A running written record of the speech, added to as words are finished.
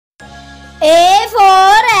A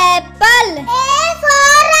for apple. A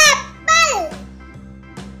for apple.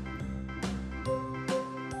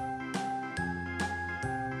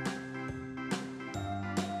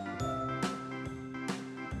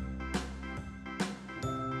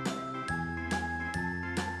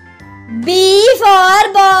 B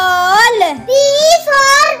for ball. B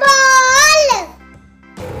for ball.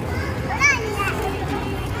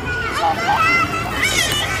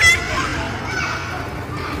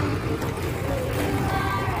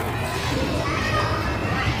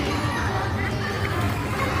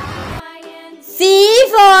 C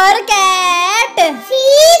for cat. C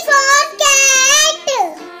for cat.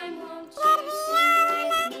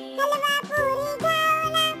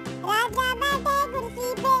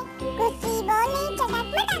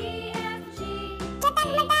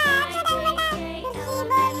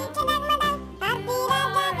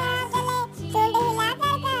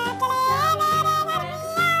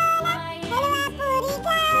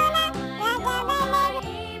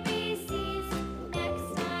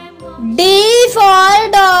 D for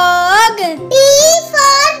dog. D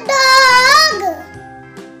for dog.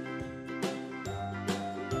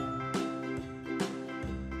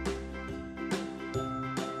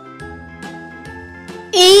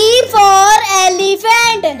 E for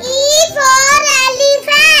elephant. E for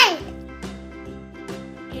elephant.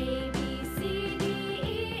 A, B, C, D,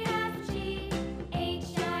 E, F, G,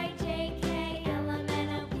 H, I, J, K, L, M, N,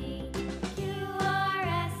 O, P, Q, R,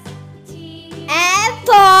 S, T, F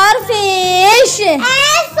for fish.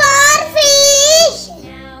 F for fish.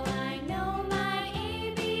 Now I know my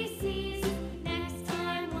ABCs. Next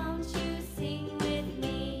time, won't you sing with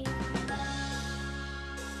me?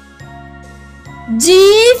 G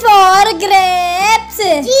for grapes.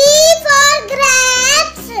 G for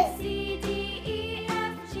grapes. C, D, E,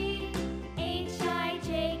 F, G, H, I, J,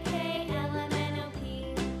 K, L, M, N, O, P,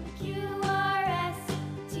 Q, R, S,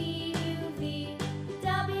 T, U, V,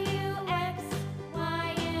 W, X,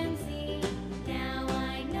 Y, and Z. Now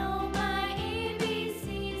I know my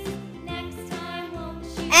ABCs. Next time, won't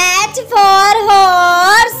you? H for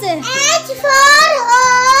horse. H for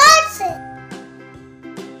horse.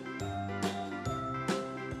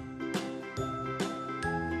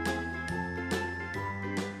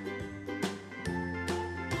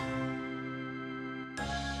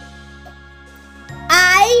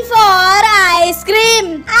 I for ice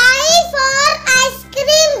cream. I for ice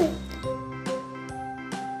cream.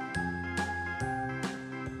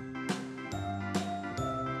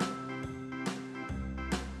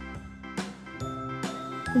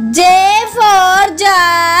 J for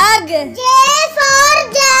jug. J for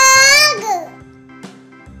jug.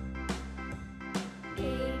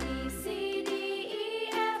 A, B, C, D, E,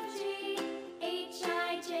 F, G, H,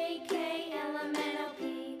 I, J, K, L, M, N, O, P,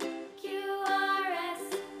 Q, R, S,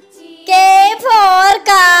 T. K for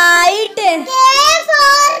kite. K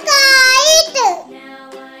for kite. Now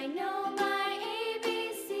I know my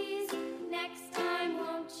ABCs. Next time,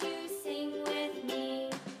 won't you sing with me?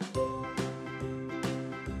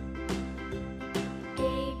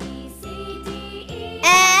 A, B, C, D, E,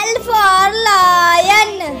 L for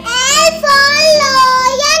lion. L for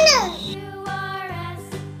lion. Q, R, S,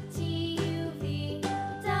 T, U, V,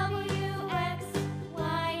 W, X,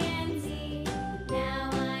 Y, and Z. Now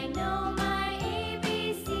I know my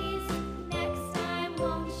ABCs. Next time,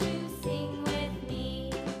 won't you sing with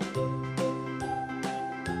me?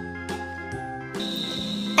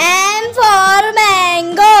 M for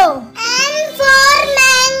mango. M for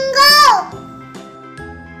mango.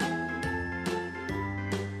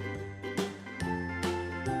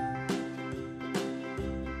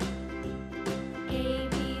 A,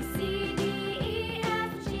 B, C, D, E,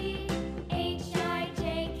 F, G, H, I, J,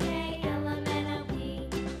 K, L, M, N, O, P,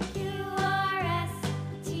 Q, R, S,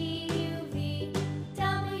 T, U, V,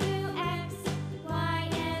 W, X, Y,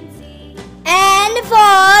 and Z. N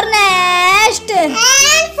for nest. N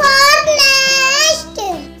for nest.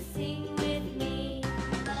 You sing with me.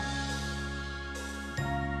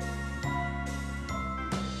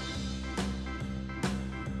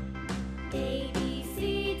 A, B, C,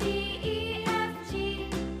 D, E, F, G,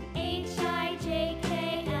 H, I, J, K,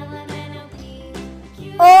 L, M, N, O, P,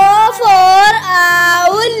 Q, O for owl.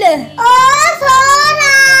 O for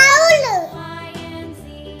owl. Y, and Z.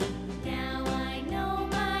 Now I know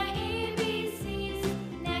my ABCs.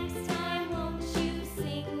 Next time, won't you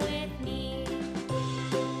sing with me?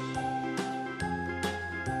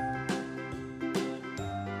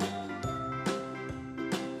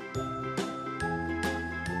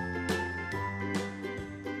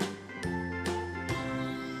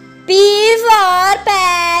 P for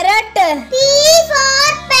parrot. P for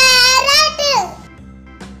parrot.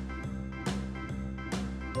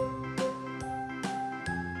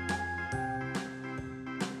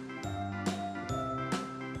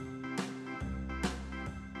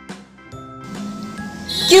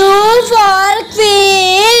 Q for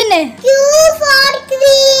queen. Q for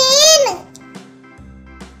queen.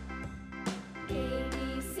 A B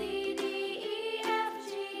C D E F G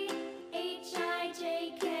H I J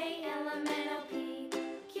K L M N O P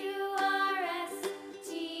Q R S T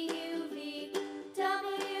U V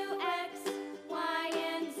W X Y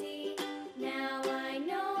and Z. Now I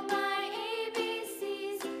know my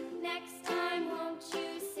ABCs. Next time, won't you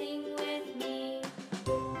sing with me?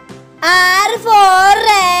 R for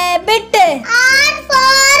rabbit. R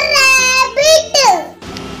for rabbit.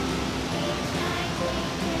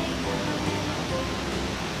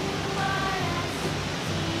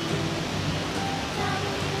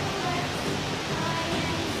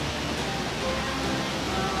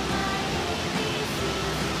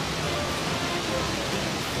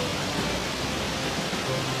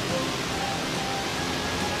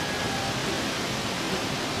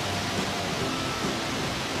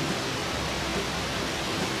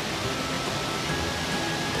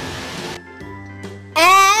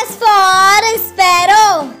 S for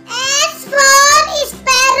sparrow. S for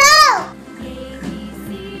sparrow. A B C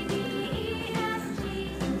D E F G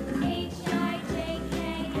H I J K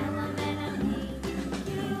L M N O P Q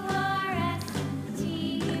R S T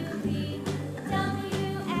U V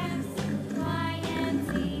W X Y and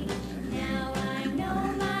Z. Now I know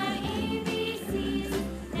my ABCs.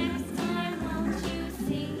 Next time, won't you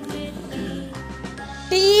sing with me?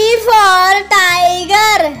 T for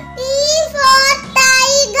tiger. T for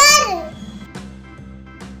tiger.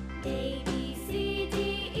 A B C D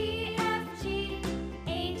E F G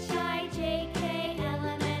H I J K L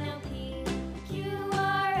M N O P Q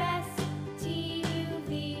R S T U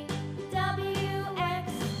V W X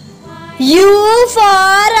Y. U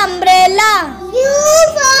for umbrella. U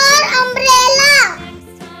for umbrella.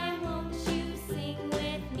 Next time, won't you sing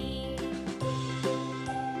with me?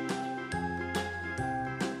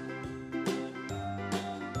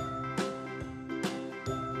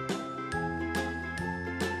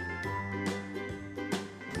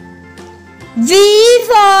 V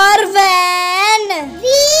for van. V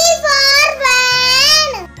for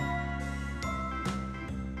van.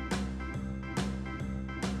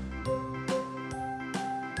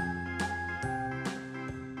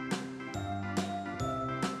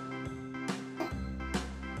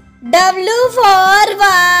 W for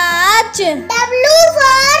watch. W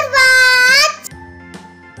for watch.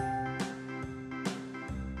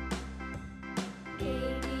 A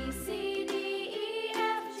B C D E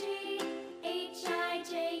F G H I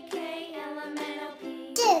J K L M N O P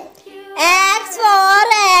Q X for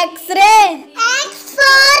x-ray. X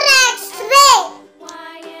for X-ray.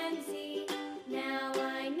 Y and Z. Now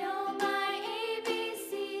I know my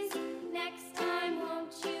ABCs. Next time,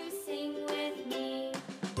 won't you sing with me?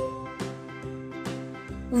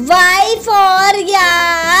 Y for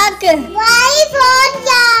yak. Y for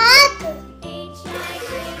yak. H I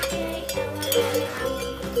J K L M N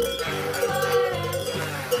O P Q R S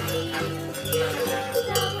T U V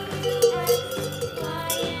W X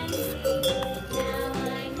Y and Z. Now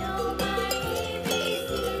I know my ABCs.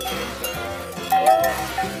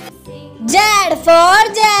 Sing Z for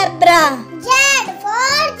zebra.